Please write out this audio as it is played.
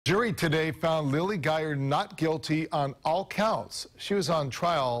Jury today found Lilly Geyer not guilty on all counts. She was on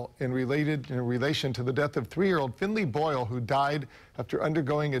trial in relation to the death of 3-year-old Finley Boyle, who died after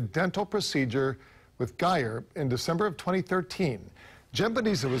undergoing a dental procedure with Geyer in December of 2013. Jen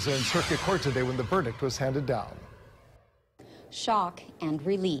Bonisa was in circuit court today when the verdict was handed down. Shock and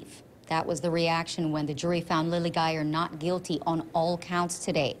relief. That was the reaction when the jury found Lilly Geyer not guilty on all counts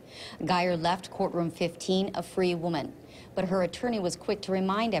today. Geyer left courtroom 15 a free woman, but her attorney was quick to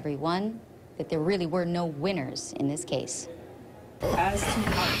remind everyone that there really were no winners in this case. As to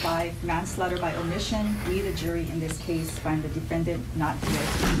count 5, manslaughter by omission, we, the jury in this case, find the defendant not guilty.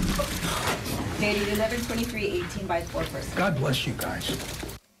 Dated 11/23/18 by foreperson. God bless you guys.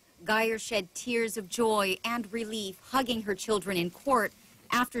 Geyer shed tears of joy and relief, hugging her children in court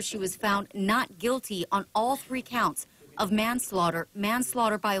after she was found not guilty on all 3 counts of manslaughter,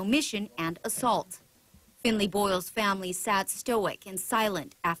 manslaughter by omission, and assault. Finley Boyle's family sat stoic and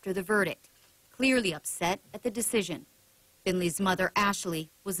silent after the verdict, clearly upset at the decision. Finley's mother, Ashley,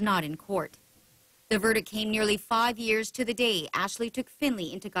 was not in court. The verdict came nearly 5 years to the day Ashley took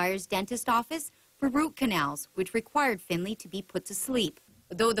Finley into Geyer's dentist office for root canals, which required Finley to be put to sleep.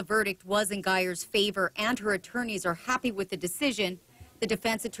 Though the verdict was in Geyer's favor and her attorneys are happy with the decision, the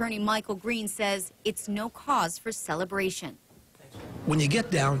defense attorney Michael Green says it's no cause for celebration. When you get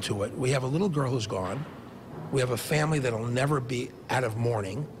down to it, we have a little girl who's gone. We have a family that'll never be out of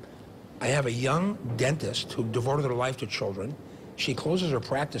mourning. I have a young dentist who devoted her life to children. She closes her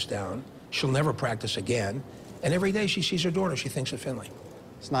practice down. She'll never practice again. And every day she sees her daughter, she thinks of Finley.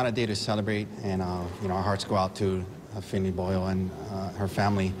 It's not a day to celebrate, and our hearts go out to Finley Boyle and her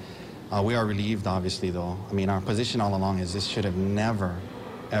family. We are relieved, obviously, though. I mean, our position all along is this should have never,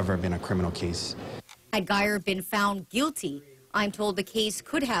 ever been a criminal case. Had Geyer been found guilty, I'm told the case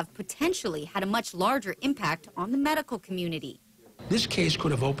could have potentially had a much larger impact on the medical community. This case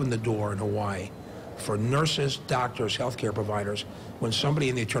could have opened the door in Hawaii for nurses, doctors, healthcare providers, when somebody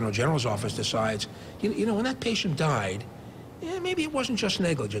in the Attorney General's office decides, you know, when that patient died, maybe it wasn't just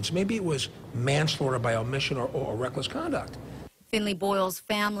negligence, maybe it was manslaughter by omission or reckless conduct. Finley Boyle's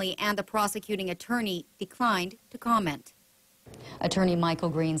family and the prosecuting attorney declined to comment. Attorney Michael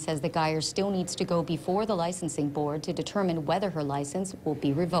Green says that Geyer still needs to go before the licensing board to determine whether her license will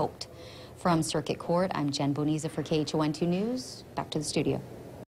be revoked. From Circuit Court, I'm Jen Bonisa for KHON2 News. Back to the studio.